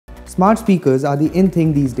Smart speakers are the in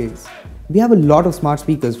thing these days. We have a lot of smart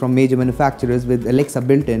speakers from major manufacturers with Alexa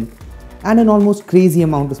built in and an almost crazy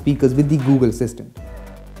amount of speakers with the Google Assistant.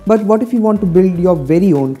 But what if you want to build your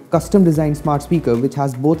very own custom designed smart speaker which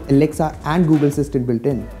has both Alexa and Google Assistant built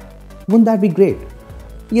in? Wouldn't that be great?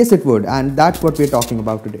 Yes, it would, and that's what we're talking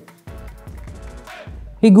about today.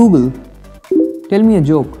 Hey Google, tell me a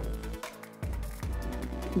joke.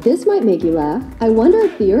 This might make you laugh. I wonder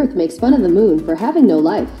if the Earth makes fun of the moon for having no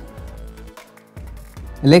life.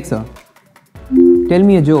 Alexa, tell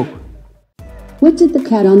me a joke. What did the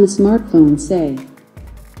cat on the smartphone say?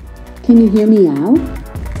 Can you hear me out?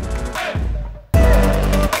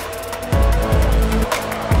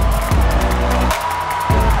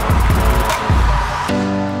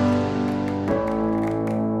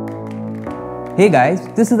 Hey guys,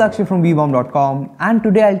 this is Akshay from Beebom.com, and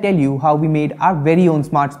today I'll tell you how we made our very own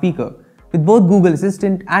smart speaker with both Google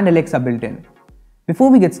Assistant and Alexa built in. Before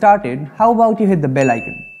we get started, how about you hit the bell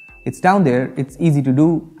icon? It's down there, it's easy to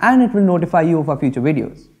do, and it will notify you of our future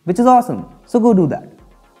videos, which is awesome, so go do that.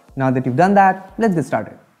 Now that you've done that, let's get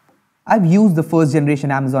started. I've used the first generation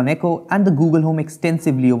Amazon Echo and the Google Home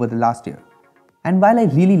extensively over the last year. And while I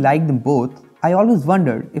really liked them both, I always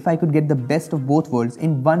wondered if I could get the best of both worlds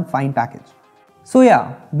in one fine package. So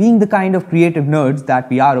yeah, being the kind of creative nerds that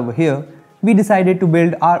we are over here, we decided to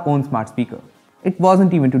build our own smart speaker. It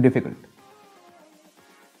wasn't even too difficult.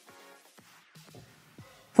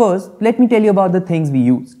 First, let me tell you about the things we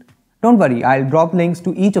used. Don't worry, I'll drop links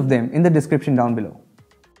to each of them in the description down below.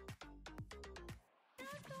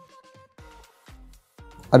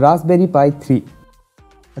 A Raspberry Pi 3,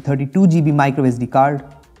 a 32 GB micro SD card,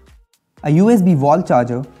 a USB wall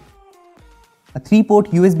charger, a 3-port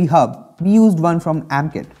USB hub, we used one from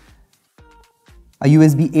AMKit, a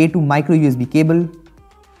USB A to micro USB cable,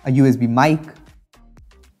 a USB mic,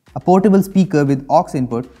 a portable speaker with aux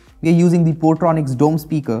input, we are using the Portronics Dome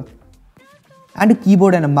speaker, and a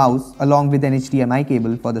keyboard and a mouse along with an HDMI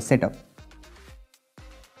cable for the setup.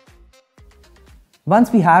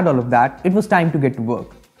 Once we had all of that, it was time to get to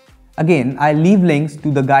work. Again, I'll leave links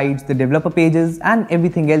to the guides, the developer pages, and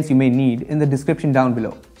everything else you may need in the description down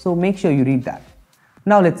below, so make sure you read that.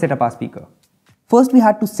 Now let's set up our speaker. First we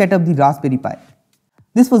had to set up the Raspberry Pi.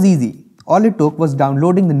 This was easy. All it took was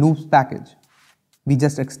downloading the Noobs package. We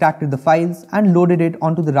just extracted the files and loaded it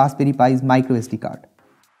onto the Raspberry Pi's micro SD card.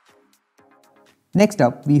 Next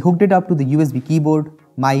up, we hooked it up to the USB keyboard,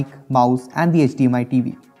 mic, mouse, and the HDMI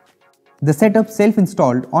TV. The setup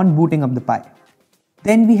self-installed on booting up the Pi.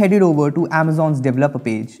 Then we headed over to Amazon's developer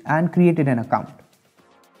page and created an account.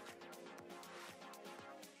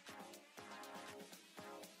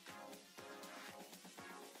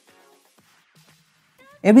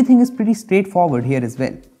 Everything is pretty straightforward here as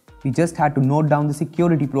well. We just had to note down the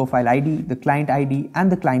security profile ID, the client ID,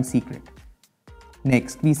 and the client secret.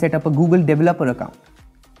 Next, we set up a Google developer account.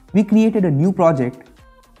 We created a new project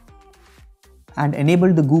and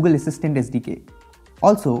enabled the Google Assistant SDK.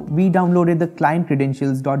 Also, we downloaded the client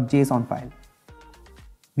credentials.json file.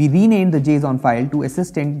 We renamed the JSON file to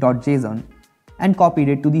assistant.json and copied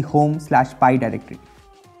it to the home/pi directory.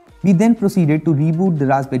 We then proceeded to reboot the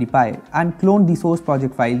Raspberry Pi and cloned the source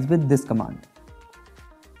project files with this command.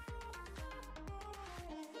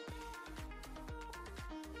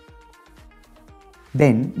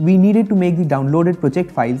 Then, we needed to make the downloaded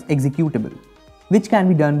project files executable, which can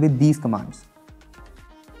be done with these commands.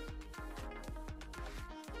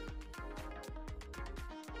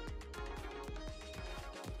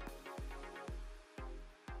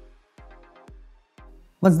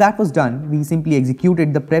 Once that was done, we simply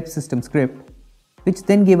executed the prep-system script, which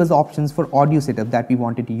then gave us options for audio setup that we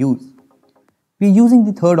wanted to use. We're using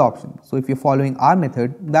the third option, so if you're following our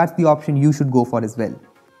method, that's the option you should go for as well.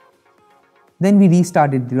 Then we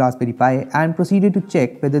restarted the Raspberry Pi and proceeded to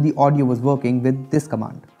check whether the audio was working with this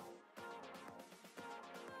command.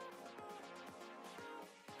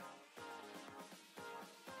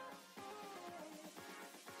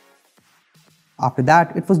 After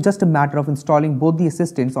that, it was just a matter of installing both the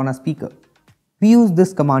assistants on our speaker. We used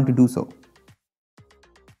this command to do so.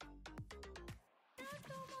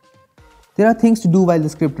 There are things to do while the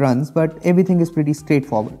script runs, but everything is pretty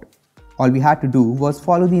straightforward. All we had to do was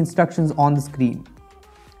follow the instructions on the screen.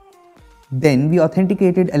 Then we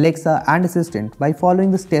authenticated Alexa and Assistant by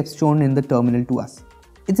following the steps shown in the terminal to us.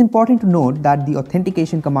 It's important to note that the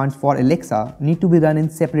authentication commands for Alexa need to be run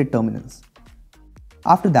in separate terminals.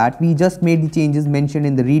 After that, we just made the changes mentioned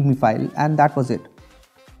in the README file, and that was it.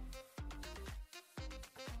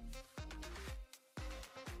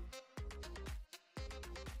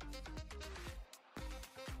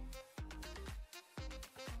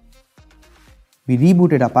 We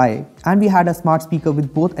rebooted our Pi and we had a smart speaker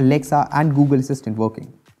with both Alexa and Google Assistant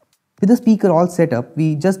working. With the speaker all set up,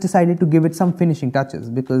 we just decided to give it some finishing touches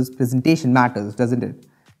because presentation matters, doesn't it?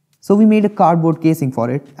 So we made a cardboard casing for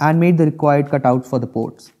it and made the required cutouts for the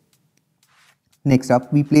ports. Next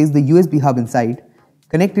up, we placed the USB hub inside,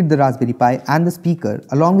 connected the Raspberry Pi and the speaker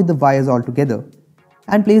along with the wires all together,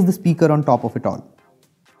 and placed the speaker on top of it all.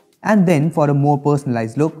 And then for a more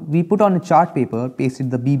personalized look, we put on a chart paper,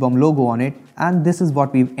 pasted the Beebom logo on it, and this is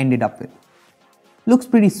what we've ended up with. Looks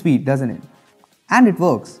pretty sweet, doesn't it? And it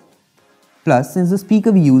works. Plus, since the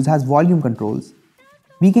speaker we use has volume controls,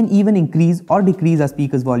 we can even increase or decrease our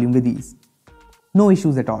speaker's volume with ease. No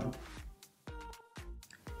issues at all.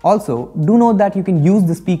 Also, do note that you can use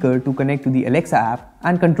the speaker to connect to the Alexa app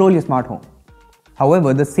and control your smart home.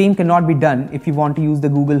 However, the same cannot be done if you want to use the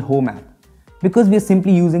Google Home app, because we are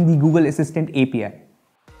simply using the Google Assistant API.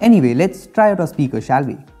 Anyway, let's try out our speaker, shall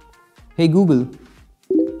we? Hey Google,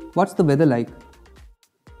 what's the weather like?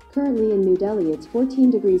 Currently in New Delhi it's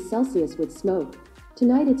 14 degrees Celsius with smoke.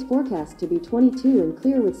 Tonight it's forecast to be 22 and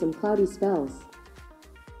clear with some cloudy spells.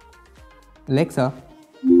 Alexa,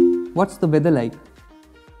 what's the weather like?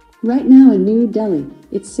 Right now in New Delhi,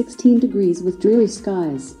 it's 16 degrees with dreary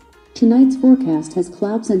skies. Tonight's forecast has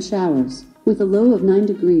clouds and showers, with a low of 9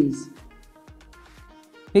 degrees.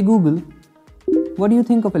 Hey Google, what do you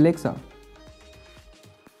think of Alexa?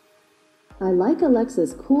 I like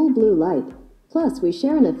Alexa's cool blue light. Plus, we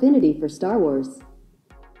share an affinity for Star Wars.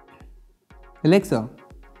 Alexa,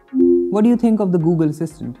 what do you think of the Google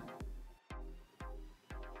Assistant?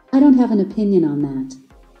 I don't have an opinion on that.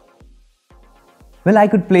 Well, I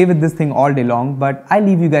could play with this thing all day long, but I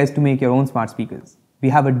leave you guys to make your own smart speakers. We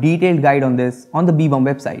have a detailed guide on this on the Beebom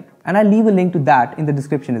website, and I'll leave a link to that in the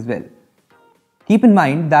description as well. Keep in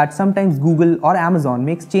mind that sometimes Google or Amazon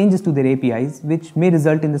makes changes to their APIs which may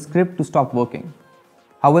result in the script to stop working.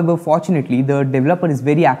 However, fortunately, the developer is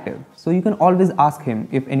very active, so you can always ask him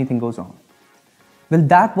if anything goes wrong. Well,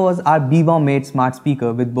 that was our Beebom made smart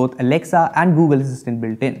speaker with both Alexa and Google Assistant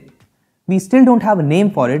built in. We still don't have a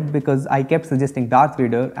name for it because I kept suggesting Darth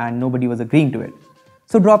Vader and nobody was agreeing to it.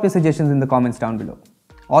 So drop your suggestions in the comments down below.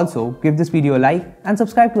 Also, give this video a like and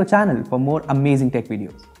subscribe to our channel for more amazing tech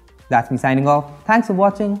videos. That's me signing off. Thanks for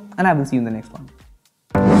watching, and I will see you in the next one.